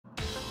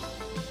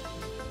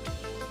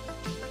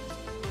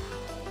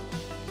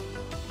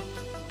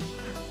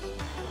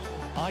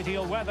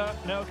Ideal weather,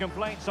 no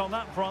complaints on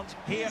that front,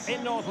 here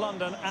in North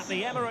London at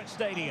the Emirates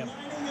Stadium.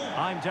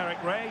 I'm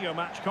Derek Ray, your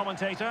match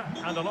commentator,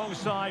 and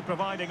alongside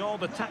providing all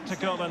the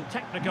tactical and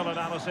technical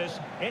analysis,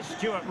 it's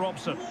Stuart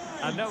Robson.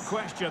 And no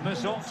question,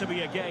 this ought to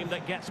be a game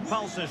that gets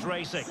pulses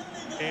racing.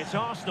 It's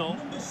Arsenal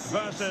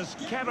versus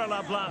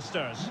Kerala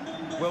Blasters.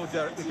 Well,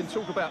 Derek, we can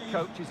talk about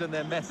coaches and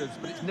their methods,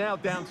 but it's now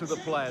down to the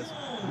players.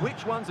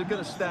 Which ones are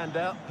going to stand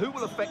out, who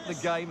will affect the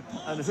game,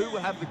 and who will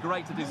have the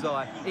greater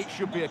desire? It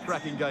should be a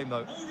cracking game,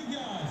 though.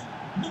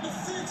 Number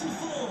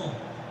 34,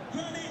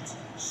 Granit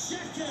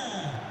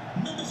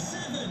Xhaka. Number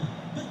 7,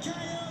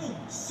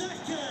 Bukayo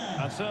Saka.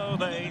 And so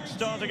the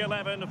starting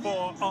 11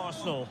 for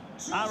Arsenal.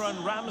 Aaron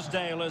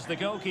Ramsdale is the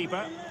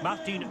goalkeeper.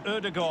 Martin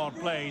Ødegaard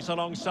plays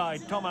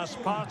alongside Thomas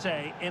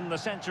Partey in the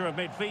centre of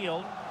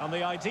midfield. And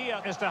the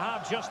idea is to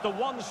have just the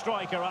one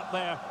striker up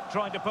there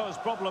trying to pose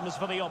problems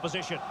for the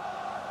opposition.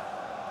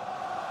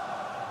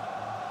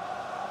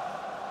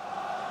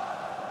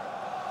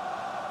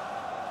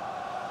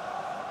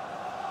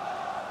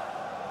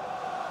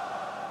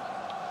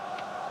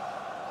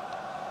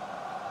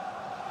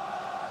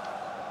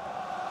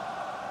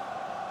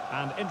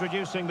 And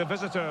introducing the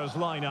visitors'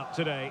 lineup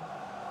today.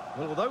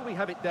 Well, although we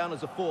have it down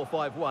as a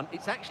 4-5-1,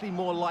 it's actually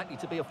more likely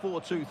to be a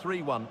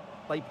 4-2-3-1.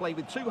 They play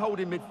with 2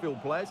 holding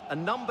midfield players, a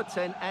number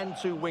 10 and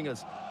 2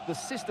 wingers. The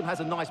system has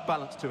a nice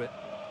balance to it.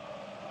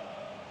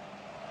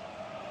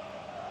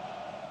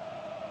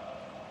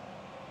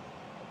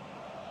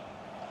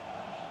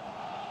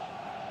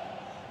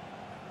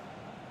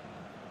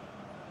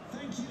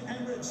 Thank you,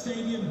 Emirates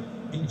Stadium.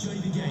 Enjoy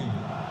the game.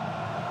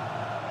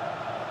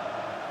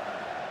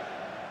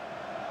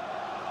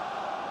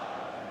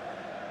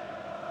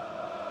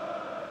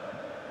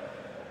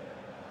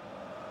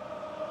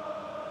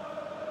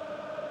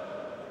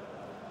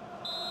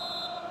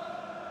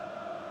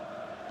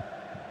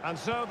 And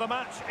so the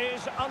match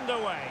is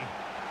underway.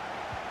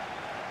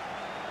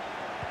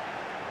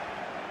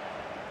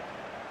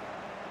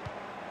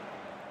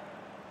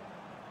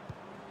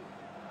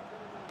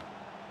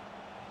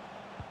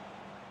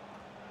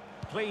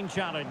 Clean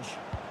challenge.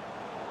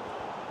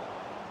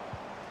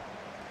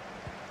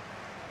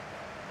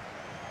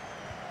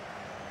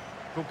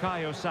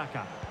 Bukayo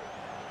Saka.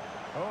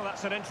 Oh,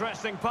 that's an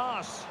interesting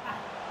pass.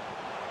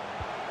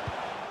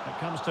 It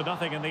comes to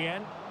nothing in the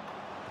end.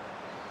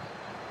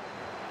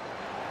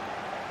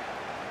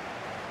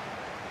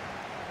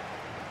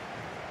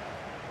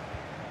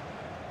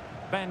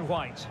 Ben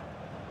White.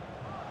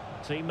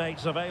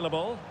 Teammates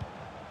available.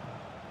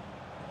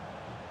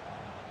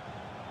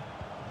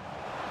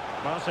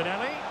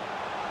 Martinelli.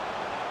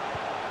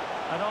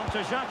 And on to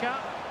Xhaka.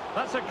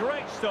 That's a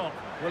great stop.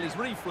 Well, his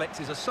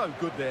reflexes are so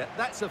good there.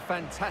 That's a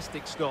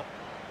fantastic stop.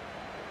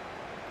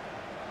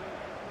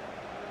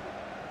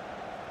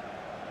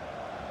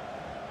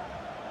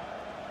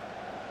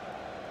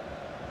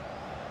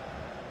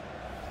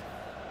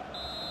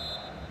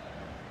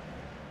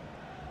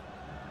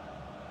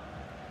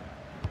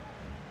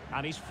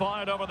 And he's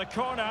fired over the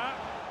corner.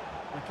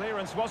 The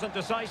clearance wasn't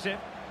decisive.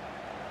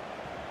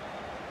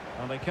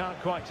 And they can't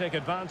quite take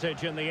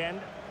advantage in the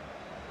end.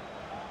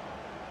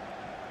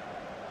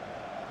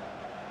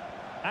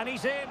 And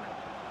he's in.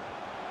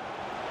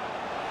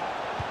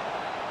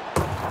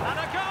 And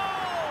a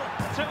goal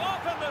to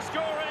open the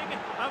scoring.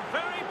 A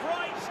very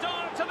bright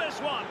start to this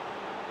one.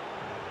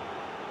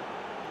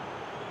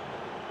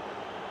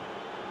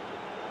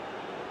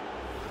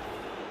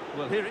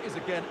 Well, here it is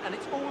again, and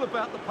it's all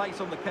about the pace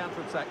on the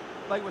counter-attack.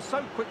 They were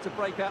so quick to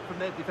break out from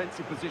their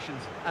defensive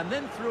positions, and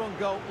then through on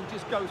goal, he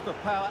just goes for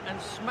power and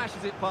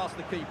smashes it past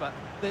the keeper.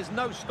 There's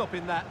no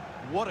stopping that.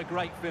 What a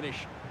great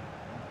finish.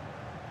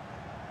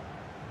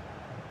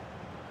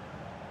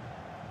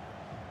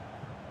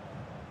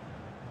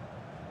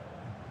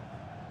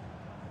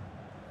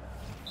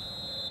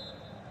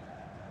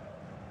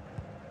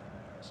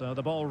 So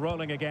the ball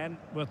rolling again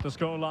with the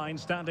scoreline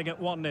standing at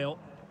 1-0.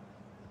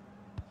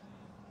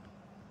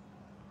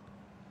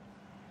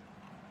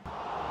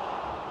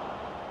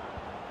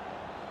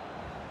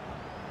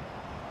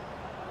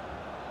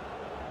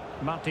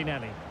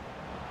 Martinelli.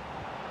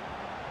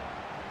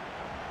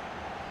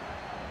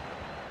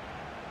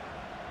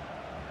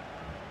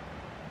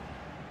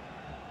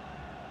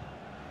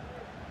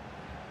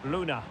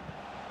 Luna.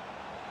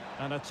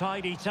 And a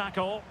tidy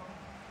tackle.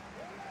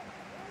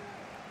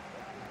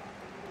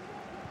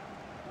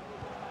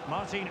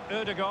 Martin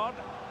Ødegaard.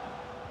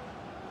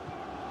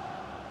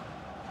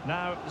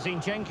 Now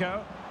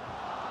Zinchenko.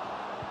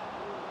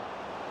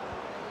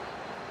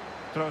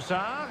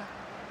 Trossard.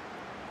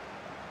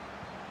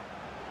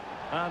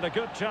 And a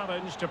good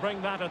challenge to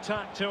bring that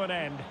attack to an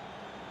end.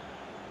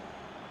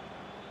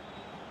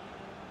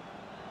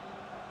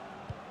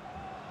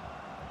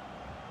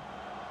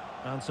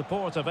 And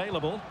support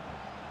available.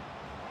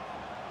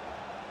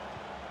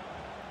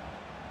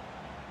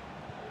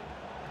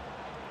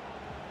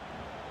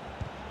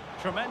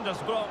 Tremendous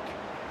block.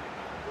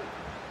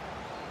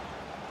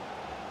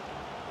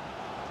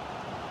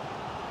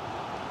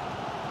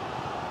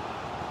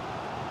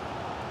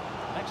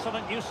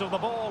 Excellent use of the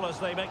ball as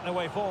they make their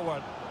way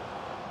forward.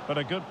 But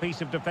a good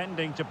piece of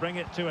defending to bring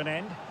it to an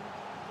end.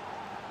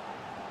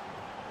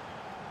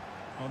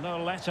 Well,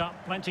 no let up,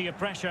 plenty of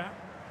pressure.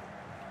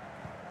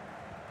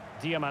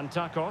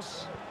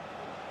 Diamantakos.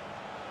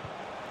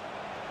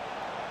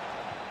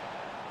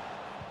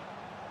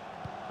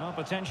 Oh,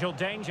 potential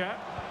danger.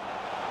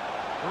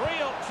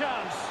 Real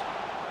chance.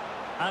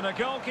 And a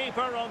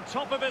goalkeeper on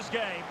top of his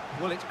game.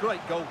 Well, it's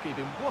great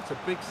goalkeeping. What a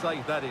big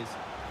save that is.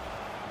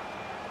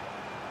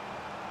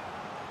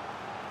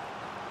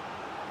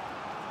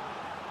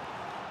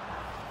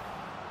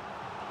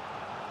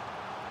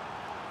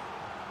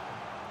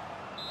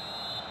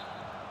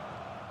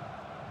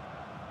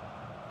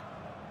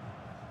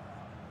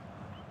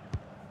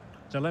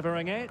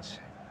 Delivering it.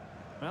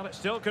 Well, it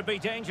still could be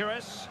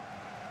dangerous.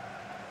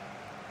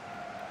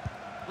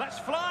 Let's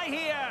fly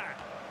here.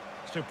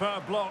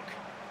 Superb block.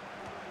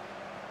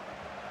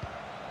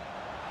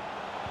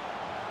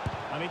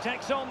 And he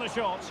takes on the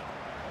shot.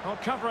 Oh,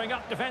 covering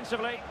up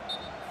defensively.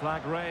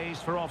 Flag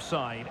raised for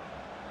offside.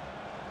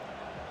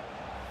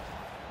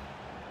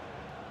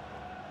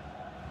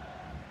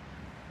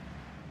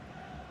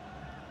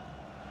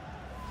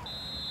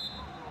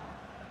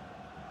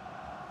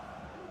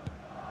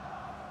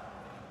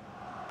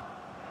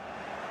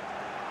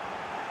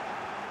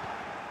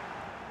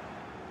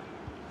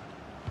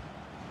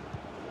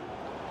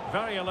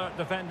 Very alert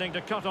defending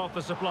to cut off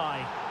the supply.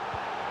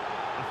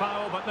 A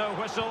foul, but no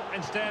whistle.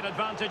 Instead,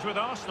 advantage with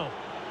Arsenal.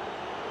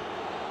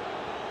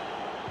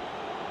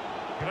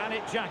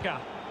 Granit Xhaka.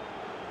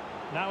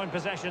 Now in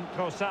possession,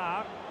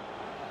 Trossard.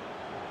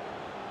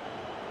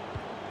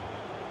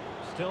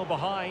 Still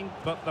behind,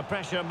 but the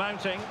pressure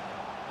mounting.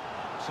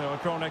 So a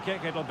corner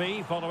kick it'll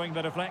be, following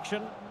the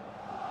deflection.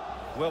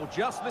 Well,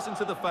 just listen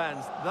to the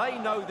fans. They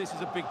know this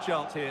is a big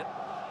chance here.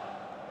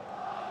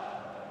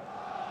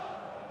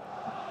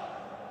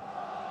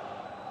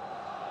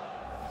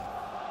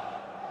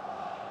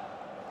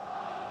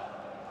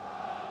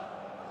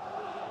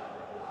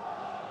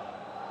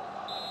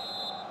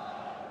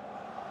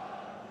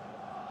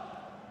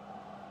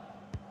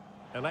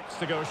 Elects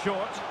to go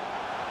short.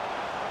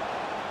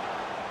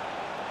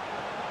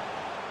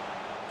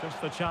 Just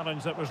the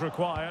challenge that was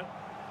required.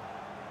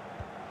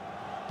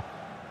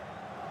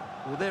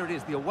 Well, there it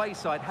is. The away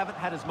side haven't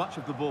had as much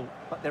of the ball,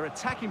 but their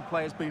attacking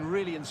play has been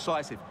really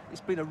incisive.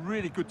 It's been a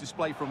really good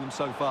display from them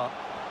so far.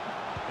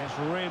 It's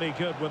really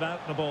good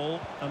without the ball,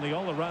 and the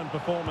all-around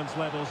performance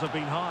levels have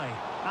been high.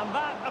 And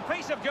that, a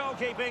piece of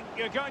goalkeeping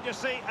you're going to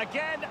see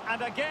again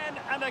and again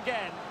and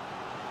again.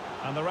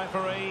 And the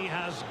referee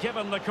has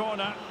given the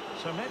corner,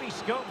 so maybe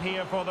scope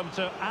here for them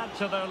to add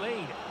to their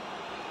lead.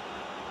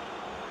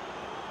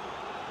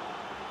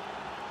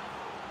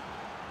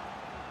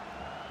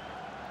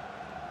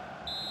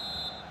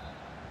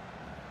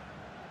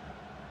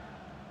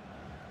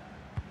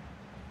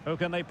 Who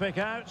can they pick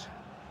out?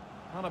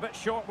 Well, a bit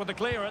short with the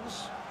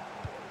clearance.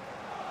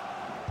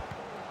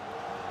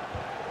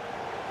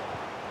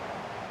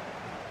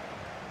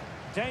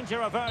 Danger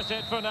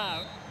averted for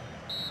now.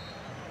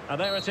 And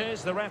there it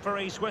is, the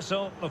referee's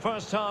whistle. The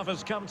first half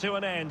has come to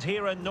an end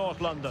here in North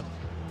London.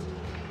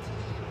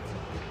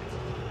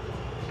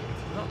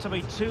 Not to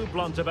be too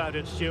blunt about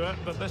it, Stuart,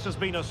 but this has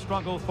been a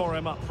struggle for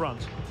him up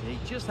front. He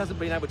just hasn't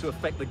been able to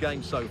affect the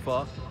game so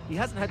far. He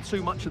hasn't had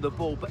too much of the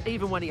ball, but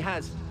even when he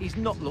has, he's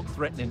not looked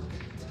threatening.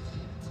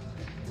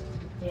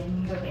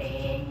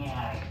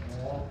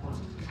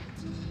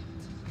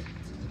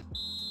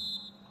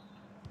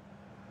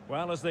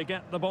 Well, as they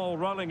get the ball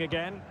rolling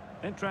again,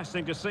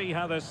 interesting to see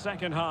how the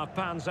second half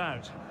pans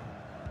out.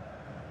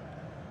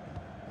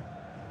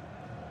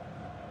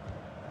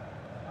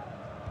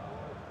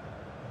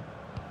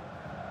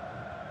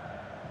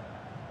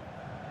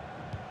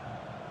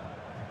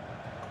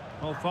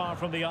 Well, far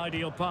from the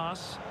ideal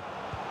pass.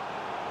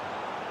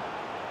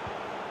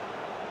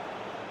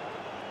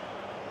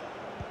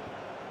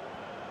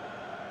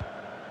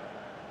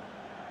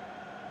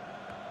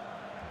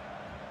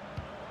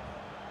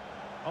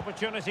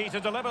 Opportunity to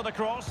deliver the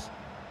cross.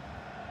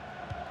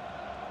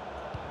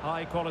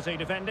 High quality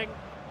defending.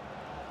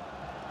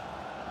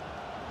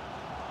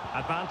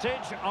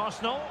 Advantage,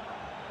 Arsenal.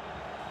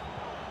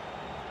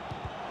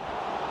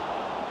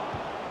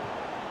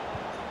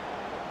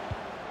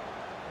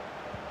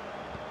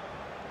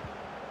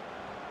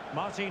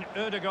 Martin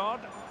Ødegaard.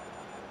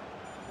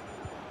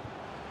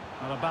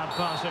 Well, a bad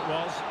pass it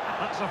was.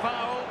 That's a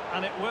foul,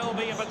 and it will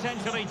be a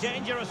potentially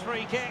dangerous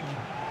free kick.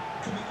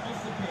 Coming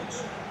off the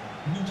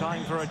pitch.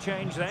 Time for a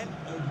change then.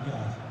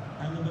 Ødegaard.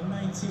 And number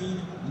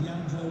 19,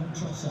 Leandro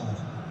Trossard.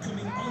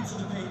 Coming onto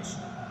the pitch,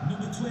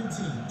 number 20,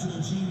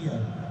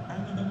 Jorginho.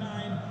 And number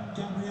 9,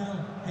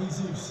 Gabriel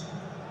Jesus.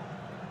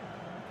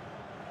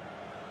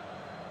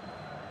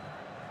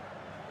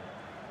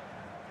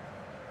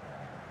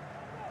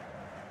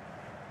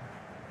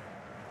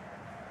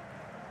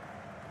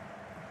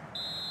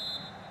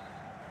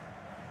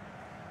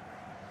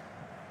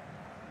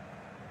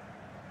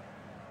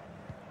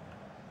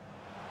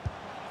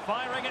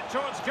 Firing it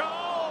towards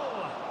goal!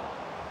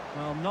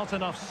 Well, not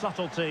enough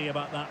subtlety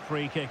about that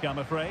free kick, I'm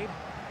afraid.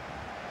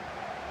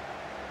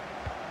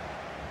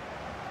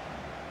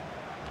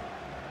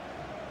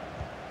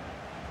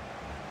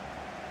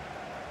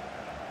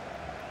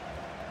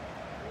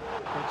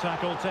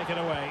 tackle taken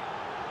away.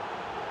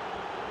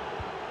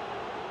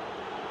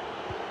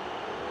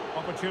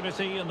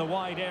 Opportunity in the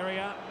wide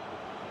area.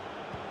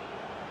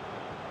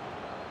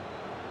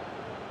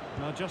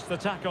 Now just the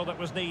tackle that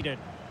was needed.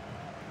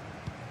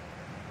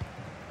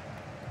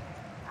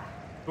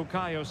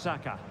 Bukayo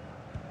Saka.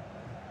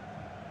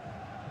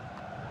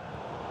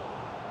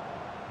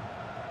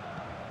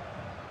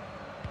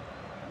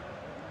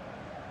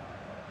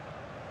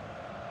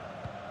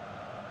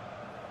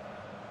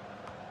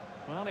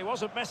 Well, he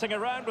wasn't messing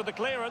around with the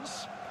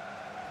clearance.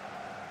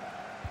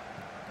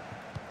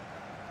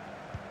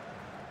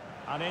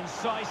 An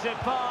incisive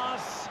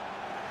pass.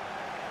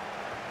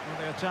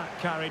 Well, the attack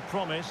carried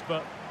promise,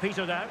 but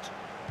petered out.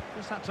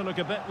 Just had to look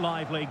a bit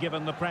lively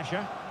given the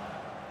pressure.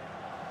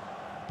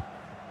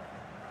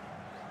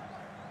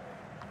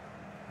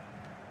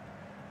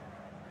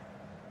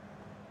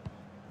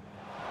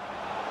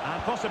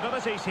 And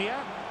possibilities here.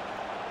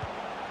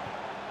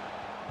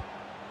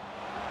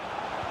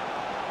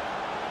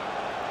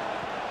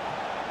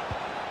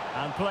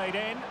 And played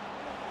in.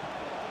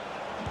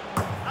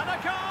 And a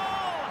goal!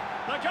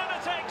 They're going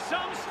to take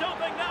some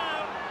stopping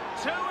now.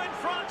 2 in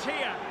front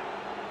here.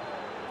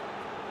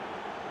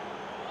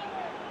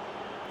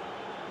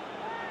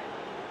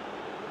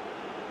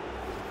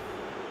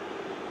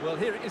 Well,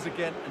 here it is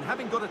again, and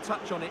having got a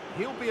touch on it,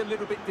 he'll be a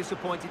little bit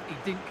disappointed he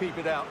didn't keep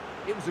it out.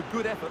 It was a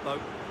good effort, though.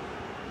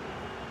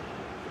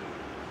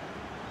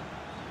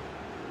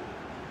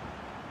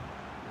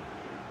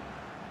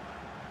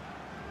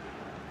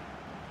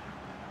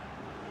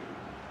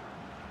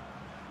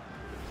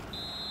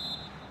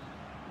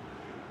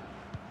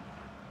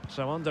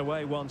 So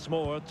underway once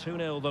more,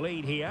 2-0 the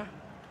lead here.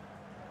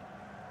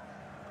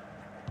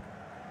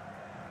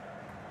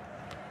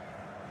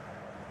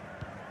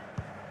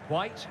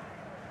 White.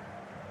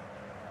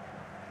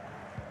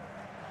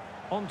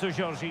 On to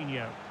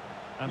Jorginho.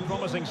 And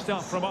promising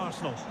stuff from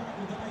Arsenal.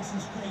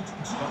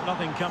 But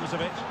nothing comes of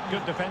it.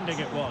 Good defending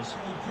it was.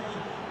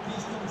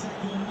 Please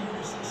contact your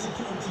nearest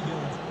security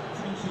guard.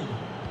 Thank you.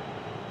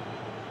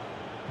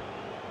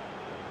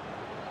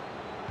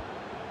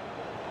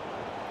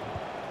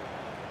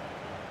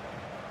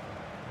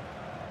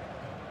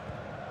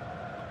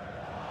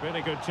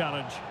 Really good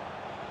challenge.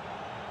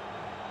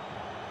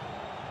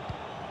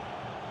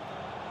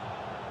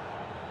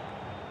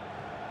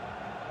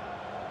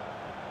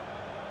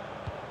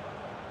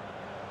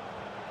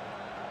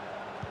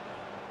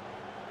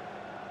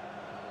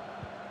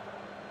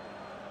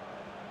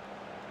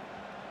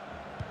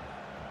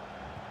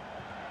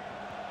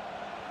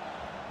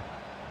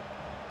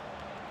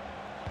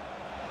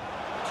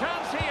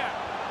 Chance here.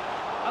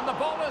 And the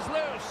ball is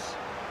loose.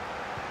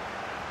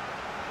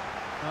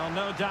 Well,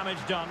 no damage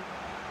done.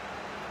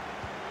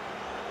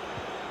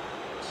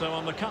 So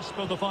on the cusp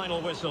of the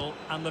final whistle,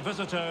 and the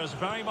visitors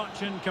very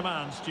much in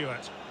command,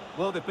 Stuart.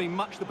 Well, they've been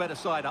much the better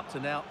side up to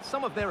now.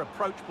 Some of their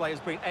approach play has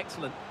been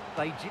excellent.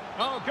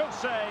 Oh, good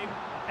save.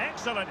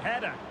 Excellent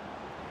header.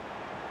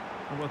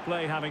 And with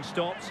play having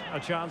stopped, a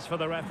chance for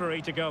the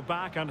referee to go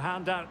back and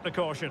hand out the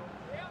caution.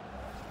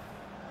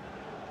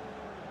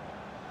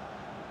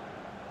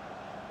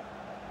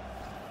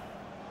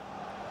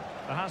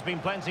 There has been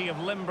plenty of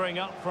limbering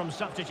up from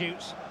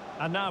substitutes,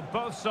 and now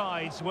both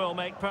sides will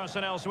make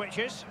personnel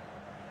switches.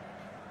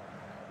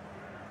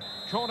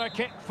 Corner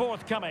kick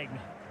forthcoming.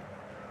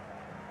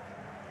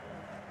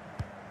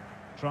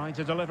 Trying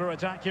to deliver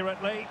it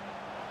accurately.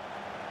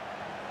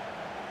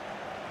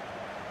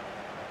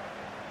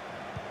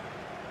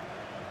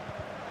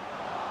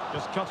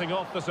 Just cutting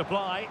off the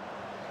supply.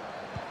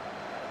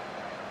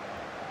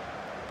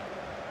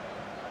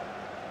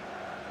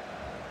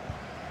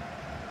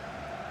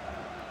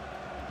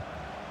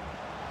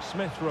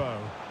 Smith Rowe.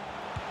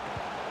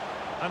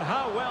 And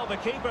how well the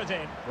keeper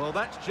did. Well,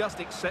 that's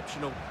just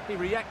exceptional. He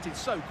reacted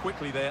so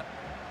quickly there.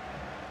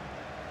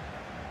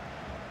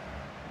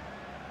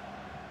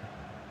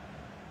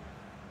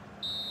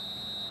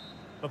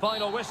 The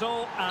final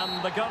whistle,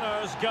 and the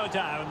Gunners go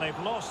down. They've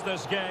lost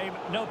this game.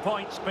 No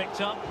points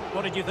picked up.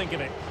 What did you think of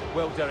it?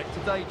 Well, Derek,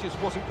 today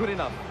just wasn't good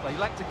enough. They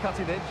lacked a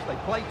cutting edge, they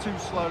played too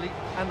slowly,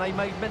 and they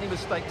made many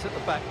mistakes at the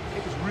back.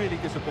 It was really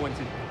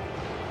disappointing.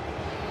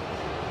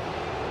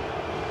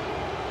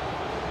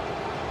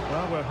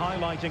 Well, we're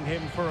highlighting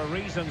him for a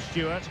reason,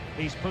 Stuart.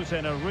 He's put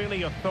in a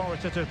really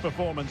authoritative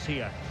performance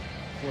here.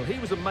 Well, he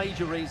was a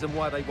major reason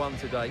why they won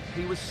today.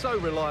 He was so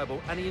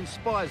reliable, and he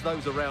inspires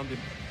those around him.